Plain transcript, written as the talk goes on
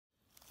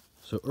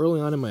So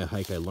early on in my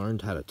hike, I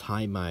learned how to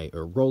tie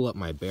or roll up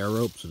my bear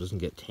rope so it doesn't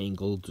get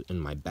tangled in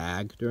my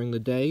bag during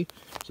the day.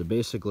 So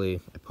basically,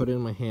 I put it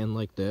in my hand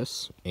like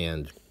this,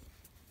 and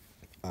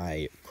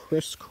I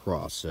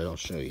crisscross it. I'll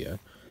show you.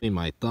 In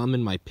my thumb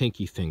and my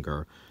pinky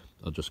finger,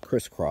 I'll just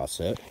crisscross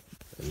it,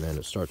 and then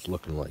it starts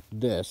looking like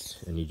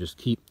this. And you just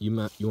keep, you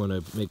want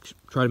to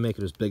try to make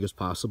it as big as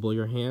possible,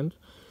 your hand.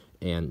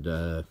 And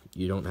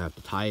you don't have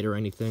to tie it or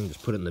anything.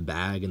 Just put it in the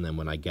bag, and then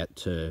when I get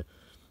to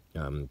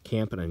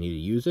camp and I need to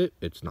use it,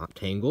 it's not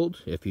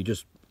tangled. If you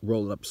just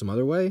roll it up some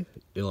other way,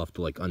 you'll have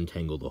to like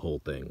untangle the whole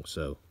thing.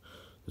 So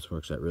this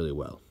works out really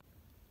well.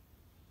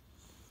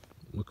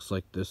 Looks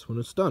like this when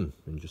it's done,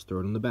 and just throw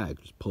it in the bag.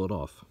 Just pull it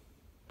off.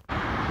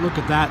 Look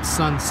at that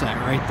sunset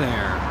right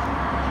there.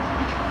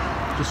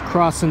 Just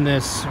crossing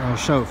this, I'll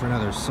show it for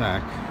another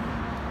sec.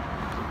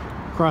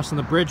 Crossing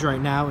the bridge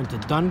right now into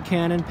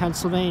Duncannon,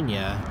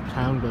 Pennsylvania.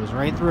 Town goes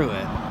right through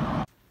it.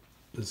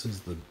 This is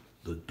the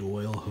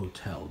Doyle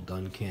Hotel,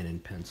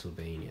 Duncannon,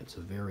 Pennsylvania. It's a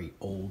very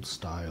old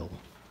style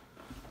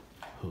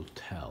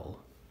hotel.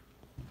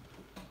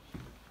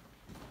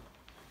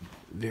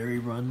 Very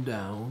run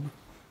down,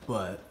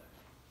 but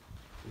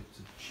it's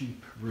a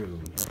cheap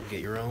room. You can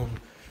get your own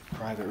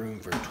private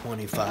room for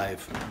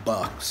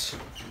 $25.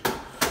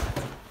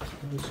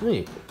 It's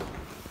neat.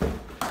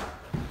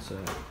 It's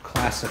a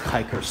classic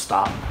hiker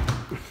stop.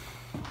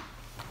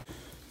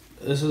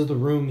 This is the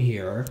room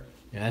here.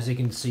 As you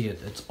can see,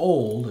 it's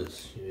old.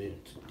 It's a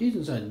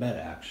decent sized bed,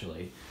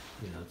 actually.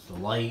 You know, it's the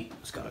light.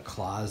 It's got a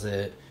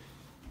closet,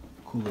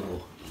 cool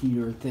little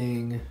heater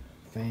thing,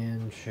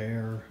 fan,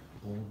 chair,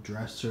 old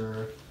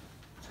dresser.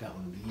 It's got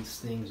one of these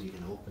things you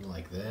can open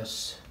like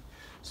this.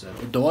 So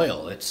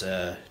Doyle, it's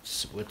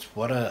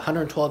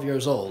 112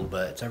 years old,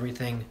 but it's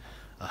everything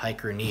a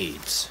hiker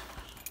needs.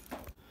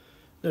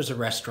 There's a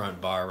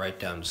restaurant bar right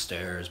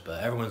downstairs,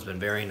 but everyone's been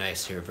very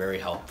nice here, very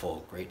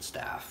helpful, great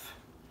staff.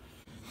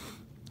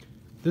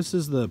 This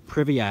is the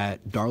privy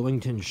at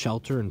Darlington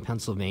Shelter in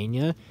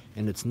Pennsylvania,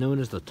 and it's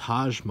known as the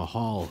Taj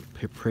Mahal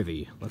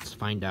privy. Let's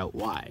find out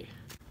why.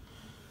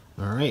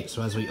 Alright,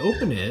 so as we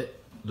open it,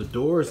 the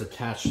door is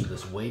attached to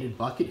this weighted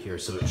bucket here,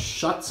 so it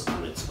shuts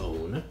on its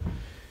own.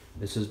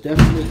 This is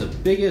definitely the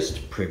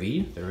biggest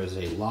privy. There is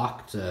a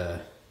locked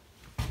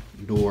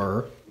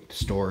door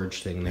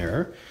storage thing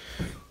there.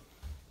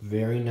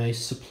 Very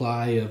nice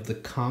supply of the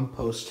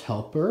compost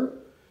helper.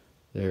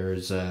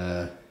 There's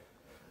a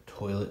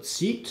toilet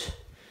seat.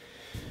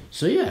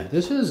 So yeah,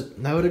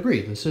 I would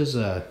agree, this is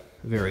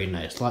very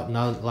nice. A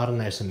lot of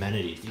nice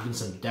amenities, even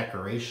some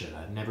decoration.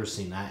 I've never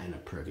seen that in a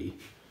privy.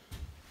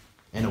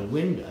 And a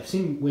window. I've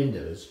seen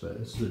windows, but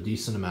this is a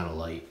decent amount of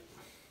light.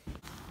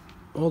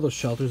 All the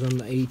shelters on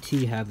the AT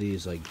have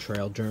these like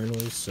trail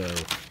journals, so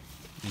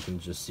you can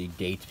just see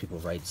dates. People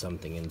write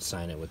something and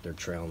sign it with their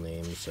trail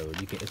name. So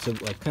you can, it's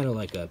kind of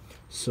like a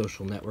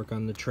social network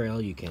on the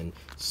trail. You can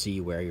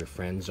see where your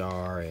friends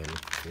are and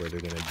where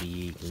they're going to be.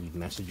 You can leave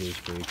messages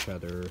for each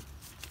other.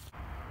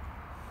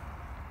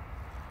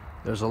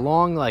 There's a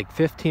long, like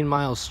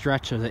 15-mile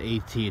stretch of the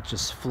AT. It's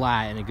just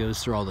flat, and it goes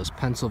through all this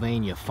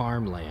Pennsylvania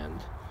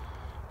farmland.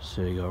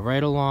 So you go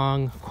right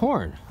along.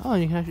 Corn. Oh,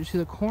 you can actually see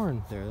the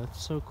corn there.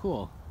 That's so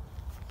cool.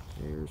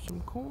 There's some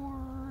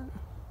corn.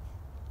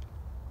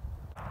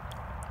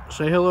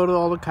 Say hello to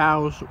all the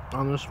cows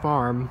on this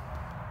farm.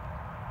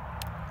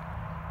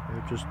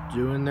 They're just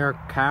doing their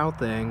cow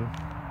thing.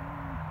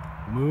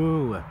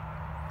 Moo.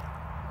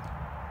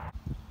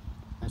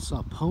 I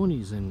saw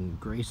ponies in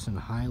Grayson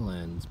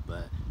Highlands,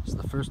 but it's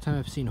the first time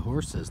I've seen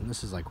horses, and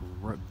this is like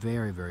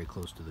very, very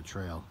close to the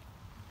trail.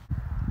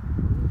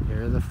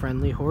 Here are the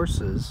friendly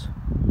horses.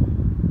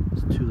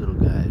 There's two little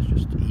guys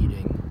just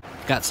eating.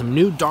 Got some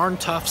new Darn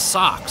Tough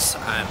socks.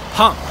 I'm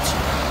pumped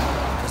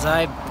because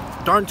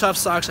Darn Tough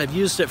socks, I've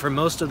used it for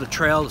most of the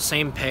trail, the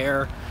same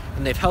pair,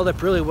 and they've held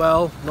up really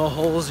well. No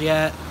holes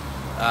yet,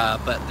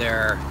 but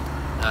they're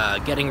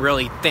getting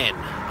really thin.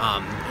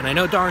 And I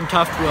know Darn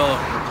Tough will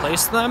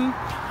replace them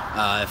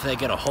if they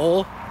get a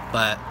hole,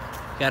 but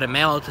gotta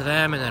mail it to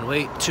them and then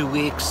wait 2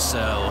 weeks.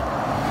 So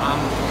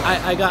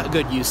I got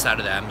good use out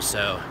of them,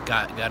 so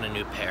got a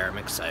new pair. I'm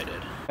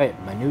excited.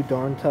 Alright, my new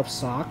Darn Tough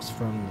socks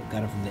got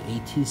them from the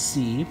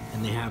ATC,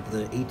 and they have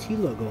the AT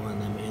logo on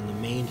them and the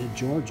Maine to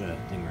Georgia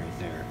thing right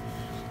there.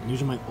 And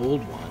these are my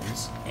old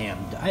ones,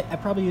 and I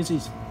probably use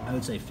these, I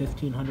would say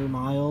 1,500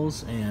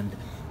 miles, and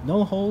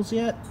no holes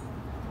yet,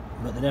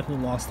 but they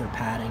definitely lost their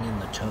padding in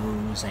the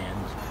toes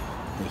and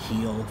the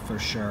heel for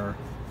sure.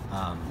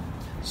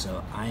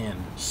 So I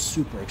am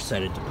super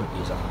excited to put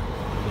these on.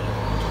 I'm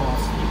gonna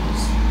toss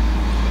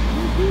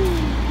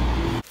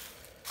these.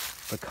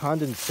 The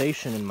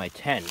condensation in my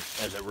tent,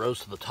 as it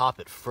rose to the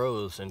top, it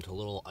froze into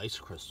little ice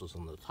crystals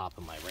on the top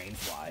of my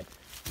rainfly.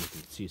 You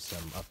can see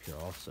some up here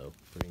also.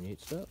 Pretty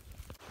neat stuff.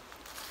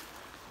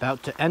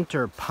 About to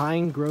enter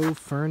Pine Grove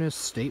Furnace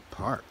State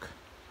Park.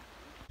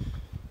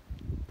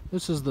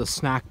 This is the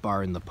snack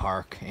bar in the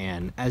park,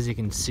 and as you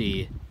can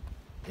see,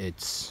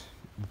 it's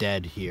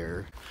dead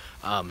here.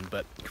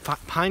 But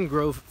Pine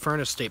Grove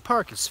Furnace State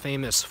Park is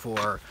famous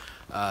for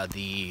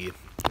the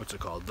what's it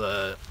called?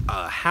 The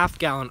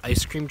half-gallon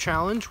ice cream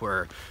challenge,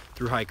 where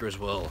thru-hikers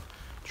will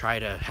try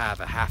to have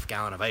a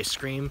half-gallon of ice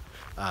cream.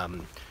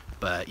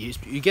 But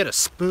you get a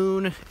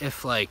spoon,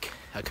 if like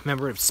a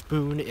commemorative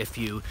spoon, if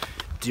you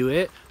do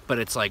it. But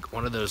it's like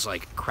one of those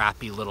like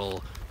crappy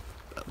little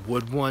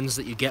wood ones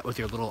that you get with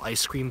your little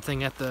ice cream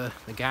thing at the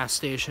gas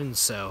station.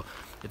 So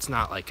it's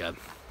not like a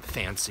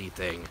fancy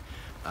thing.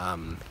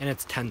 And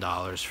it's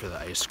 $10 for the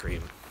ice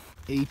cream.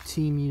 AT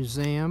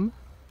Museum.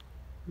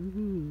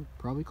 Ooh,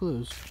 probably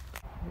closed.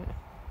 Yeah.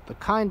 The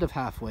kind of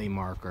halfway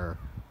marker.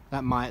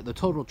 The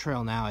total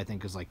trail now I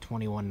think is like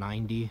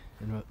 2190,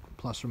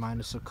 plus or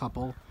minus a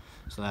couple.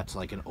 So that's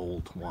like an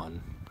old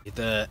one.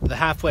 The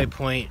halfway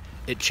point,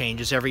 it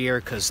changes every year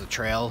because the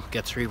trail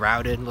gets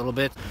rerouted a little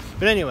bit.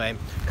 But anyway,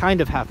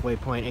 kind of halfway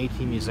point, AT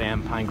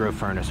Museum, Pine Grove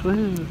Furnace.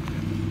 Woohoo!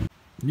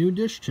 New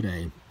dish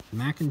today,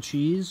 mac and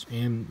cheese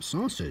and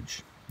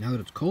sausage. Now that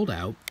it's cold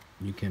out,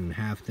 you can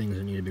have things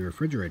that need to be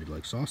refrigerated,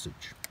 like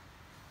sausage.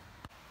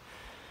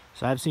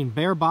 So I've seen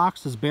bare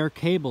boxes, bare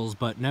cables,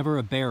 but never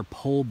a bare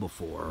pole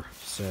before.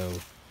 So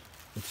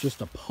it's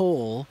just a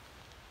pole,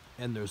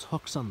 and there's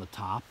hooks on the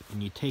top,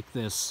 and you take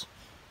this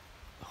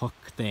hook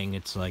thing,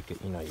 it's like,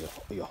 you know,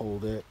 you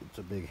hold it, it's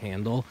a big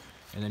handle,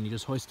 and then you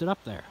just hoist it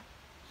up there.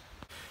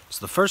 It's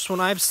the first one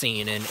I've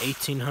seen in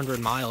 1,800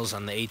 miles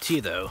on the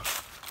AT, though.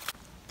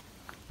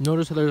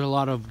 Notice that there's a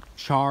lot of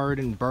charred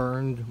and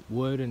burned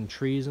wood and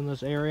trees in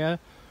this area.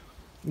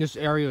 This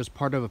area is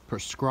part of a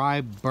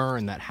prescribed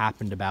burn that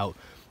happened about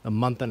a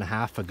month and a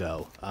half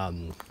ago.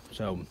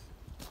 So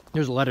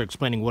there's a letter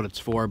explaining what it's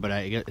for, but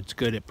it's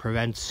good. It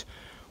prevents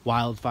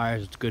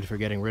wildfires. It's good for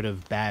getting rid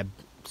of bad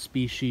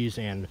species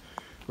and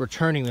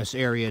returning this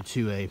area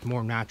to a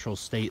more natural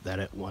state that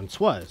it once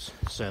was.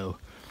 So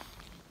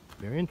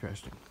very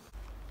interesting.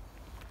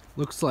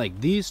 Looks like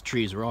these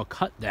trees were all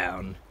cut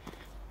down,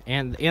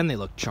 and they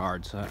look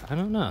charred. So I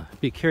don't know.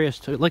 I'd be curious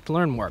to like to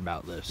learn more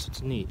about this.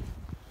 It's neat.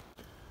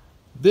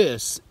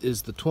 This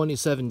is the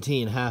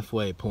 2017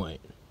 halfway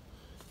point.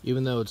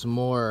 Even though it's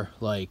more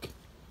like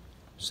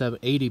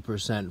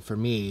 80% for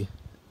me,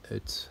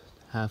 it's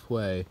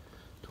halfway.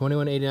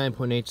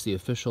 2189.8 is the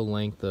official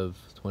length of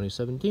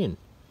 2017.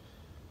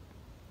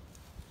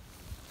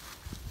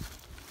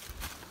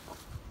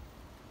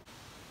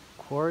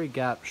 Quarry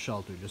Gap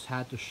Shelter, just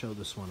had to show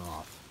this one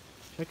off.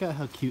 Check out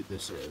how cute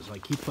this is.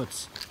 Like,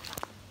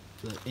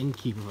 the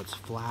innkeeper puts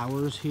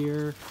flowers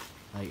here.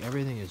 Like,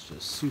 everything is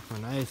just super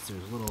nice.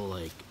 There's little,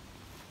 like,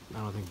 I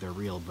don't think they're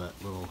real, but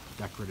little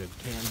decorative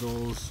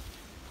candles.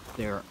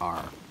 There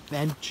are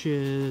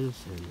benches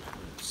and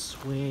a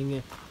swing.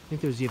 I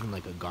think there's even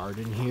like a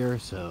garden here.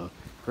 So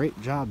great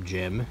job,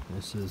 Jim.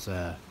 This is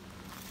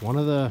one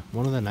of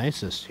the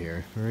nicest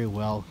here. Very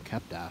well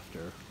kept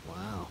after.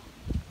 Wow.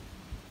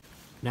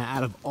 Now,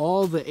 out of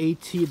all the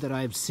AT that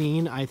I've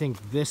seen, I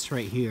think this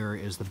right here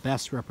is the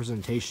best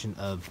representation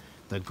of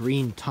the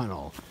Green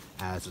Tunnel,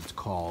 as it's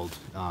called,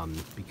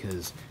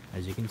 because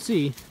as you can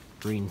see,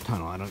 Green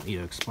Tunnel, I don't need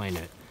to explain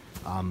it.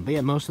 But yeah,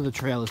 most of the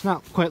trail is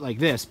not quite like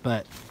this,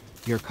 but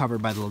you're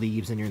covered by the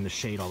leaves and you're in the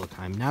shade all the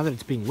time. Now that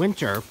it's being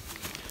winter,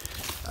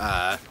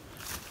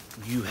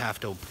 you have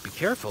to be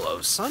careful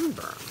of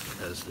sunburn,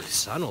 because the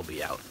sun will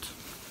be out.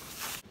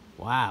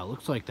 Wow,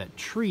 looks like that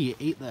tree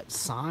ate that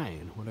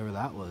sign, whatever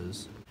that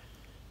was.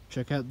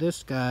 Check out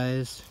this,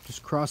 guys.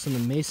 Just crossing the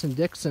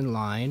Mason-Dixon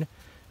line,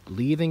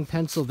 leaving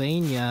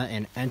Pennsylvania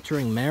and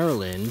entering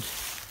Maryland.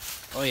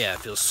 Oh yeah, it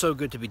feels so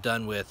good to be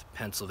done with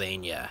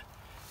Pennsylvania.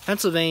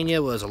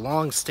 Pennsylvania was a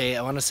long state.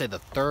 I want to say the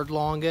third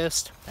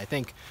longest. I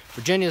think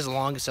Virginia is the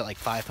longest at like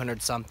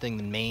 500 something.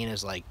 Then Maine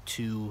is like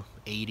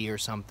 280 or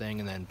something.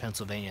 And then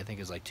Pennsylvania, I think,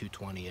 is like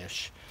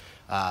 220-ish.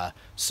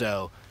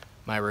 So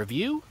my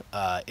review,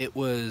 it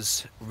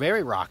was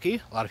very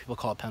rocky. A lot of people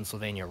call it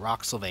Pennsylvania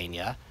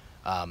Rocksylvania.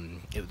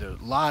 There's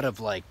a lot of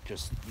like,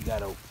 just, you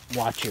gotta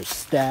watch your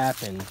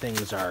step, and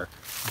things are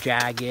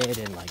jagged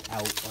and like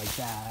out like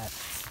that.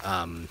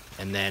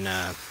 And then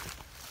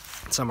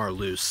some are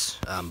loose,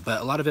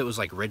 but a lot of it was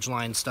like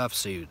ridgeline stuff,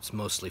 so it's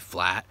mostly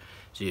flat.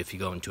 So if you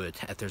go into it,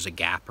 if there's a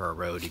gap or a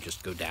road, you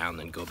just go down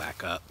then go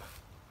back up.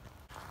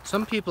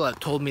 Some people have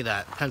told me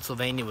that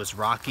Pennsylvania was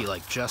rocky,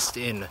 like just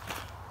in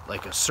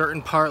like a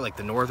certain part, like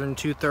the northern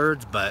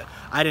 2/3, but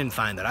I didn't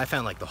find that. I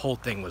found like the whole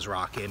thing was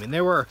rocky. I mean,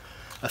 there were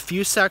a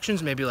few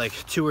sections, maybe like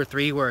 2 or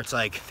 3, where it's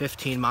like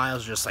 15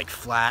 miles just like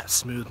flat,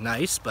 smooth,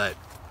 nice, but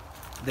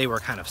they were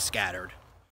kind of scattered.